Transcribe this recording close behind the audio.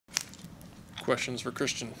Questions for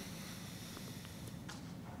Christian?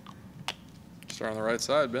 Start on the right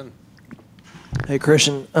side, Ben. Hey,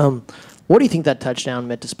 Christian. What do you think that touchdown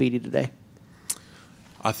meant to Speedy today?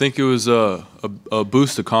 I think it was a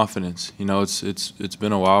boost of confidence. You know, it's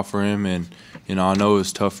been a while for him, and you know, I know it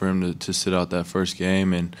was tough for him to sit out that first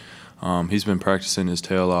game, and he's been practicing his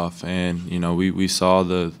tail off, and you know, we saw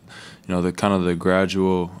the kind of the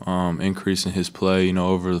gradual increase in his play, you know,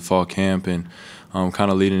 over the fall camp and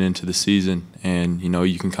kind of leading into the season, and you know,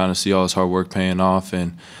 you can kind of see all his hard work paying off,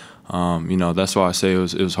 and you know, that's why I say it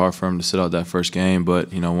was hard for him to sit out that first game.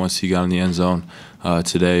 But you know, once he got in the end zone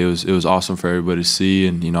today, it was awesome for everybody to see,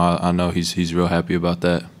 and you know, I know he's real happy about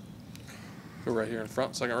that. Go right here in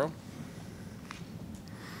front, second row.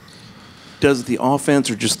 Does the offense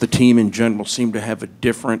or just the team in general seem to have a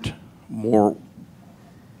different, more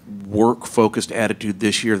work-focused attitude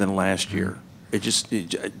this year than last year?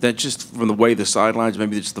 That just from the way the sidelines,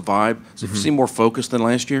 maybe it's the vibe. Does it seem more focused than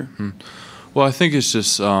last year? Well, I think it's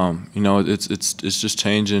just you know, it's just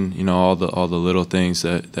changing, you know, all the little things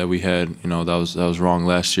that we had, you know, that was wrong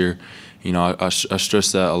last year. You know, I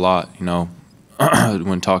stressed that a lot, you know,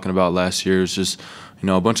 when talking about last year. It's just, you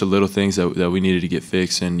know, a bunch of little things that we needed to get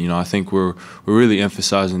fixed, and you know, I think we're really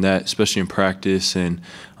emphasizing that, especially in practice, and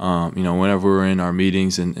you know, whenever we're in our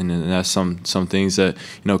meetings, and that's some things that,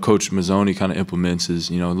 you know, Coach Mazzoni kind of implements is,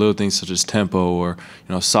 you know, little things such as tempo or,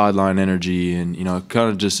 you know, sideline energy, and you know, kind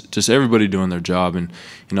of just everybody doing their job. And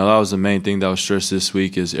you know, that was the main thing that was stressed this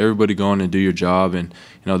week, is everybody going and do your job. And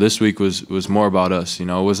you know, this week was more about us. You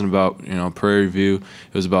know, it wasn't about, you know, Prairie View.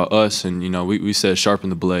 It was about us. And you know, we said sharpen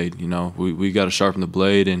the blade. You know, we got to sharpen the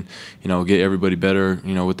blade and, you know, get everybody better,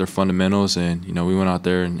 you know, with their fundamentals. And you know, we went out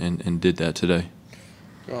there and did that today.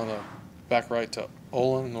 Go on the back right to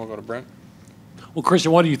Olin, and then we'll go to Brent. Well,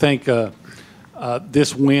 Christian, what do you think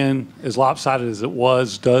this win, as lopsided as it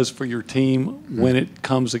was, does for your team when it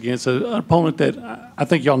comes against an opponent that I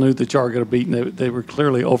think y'all knew that y'all were going to beat, and they were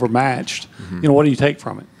clearly overmatched? You know, what do you take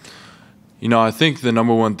from it? You know, I think the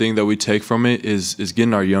number one thing that we take from it is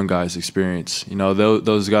getting our young guys experience. You know,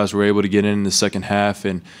 those guys were able to get in the second half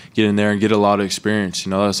and get in there and get a lot of experience. You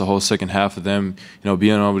know, that's the whole second half of them, you know,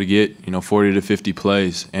 being able to get, you know, 40 to 50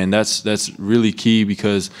 plays. And that's really key,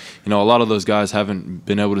 because, you know, a lot of those guys haven't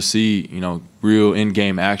been able to see, you know, real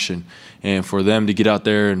in-game action. And for them to get out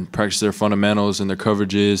there and practice their fundamentals and their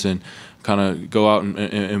coverages and kind of go out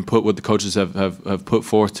and put what the coaches have put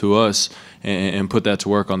forth to us and put that to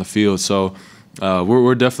work on the field. So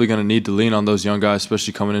we're definitely going to need to lean on those young guys,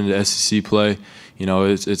 especially coming into SEC play. You know,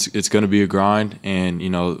 it's going to be a grind, and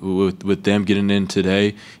you know, with them getting in today,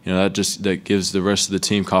 you know, that gives the rest of the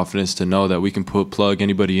team confidence to know that we can plug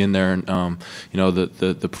anybody in there, and you know,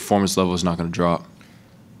 the performance level is not going to drop.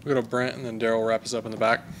 We'll go to Brent, and then Daryl will wrap us up in the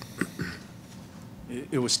back.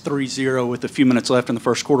 It was 3-0 with a few minutes left in the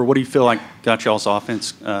first quarter. What do you feel like got y'all's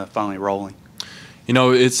offense finally rolling? You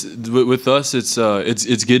know, it's with us.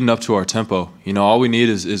 It's getting up to our tempo. You know, all we need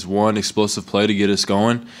is one explosive play to get us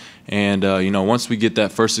going. And you know, once we get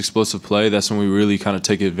that first explosive play, that's when we really kind of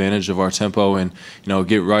take advantage of our tempo and, you know,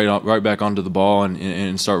 get right back onto the ball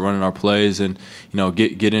and start running our plays and, you know,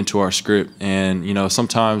 get into our script. And you know,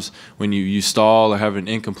 sometimes when you stall or have an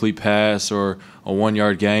incomplete pass or a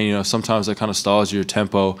 1-yard gain, you know, sometimes that kind of stalls your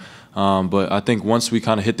tempo. But I think once we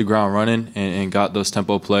kind of hit the ground running and got those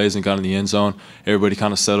tempo plays and got in the end zone, everybody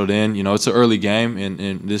kind of settled in. You know, it's an early game,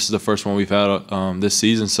 and this is the first one we've had this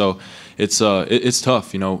season, so it's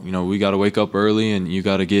tough. You know, we got to wake up early, and you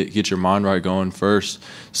got to get your mind right going first.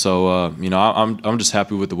 So you know, I'm just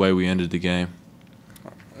happy with the way we ended the game.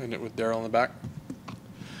 End it with Daryl in the back.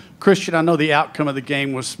 Christian, I know the outcome of the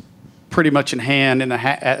game was pretty much in hand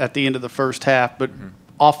at the end of the first half, but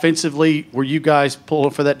offensively, were you guys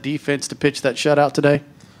pulling for that defense to pitch that shutout today?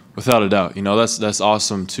 Without a doubt. You know, that's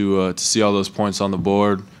awesome to see all those points on the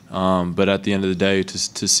board. But at the end of the day,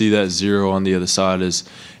 to see that 0 on the other side is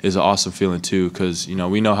an awesome feeling too, because you know,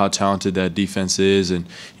 we know how talented that defense is, and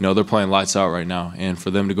you know, they're playing lights out right now. And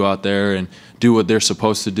for them to go out there and do what they're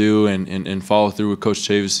supposed to do and follow through with Coach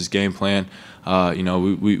Chavis's game plan, you know,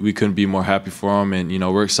 we couldn't be more happy for them. And you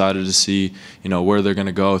know, we're excited to see, you know, where they're going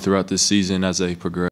to go throughout this season as they progress.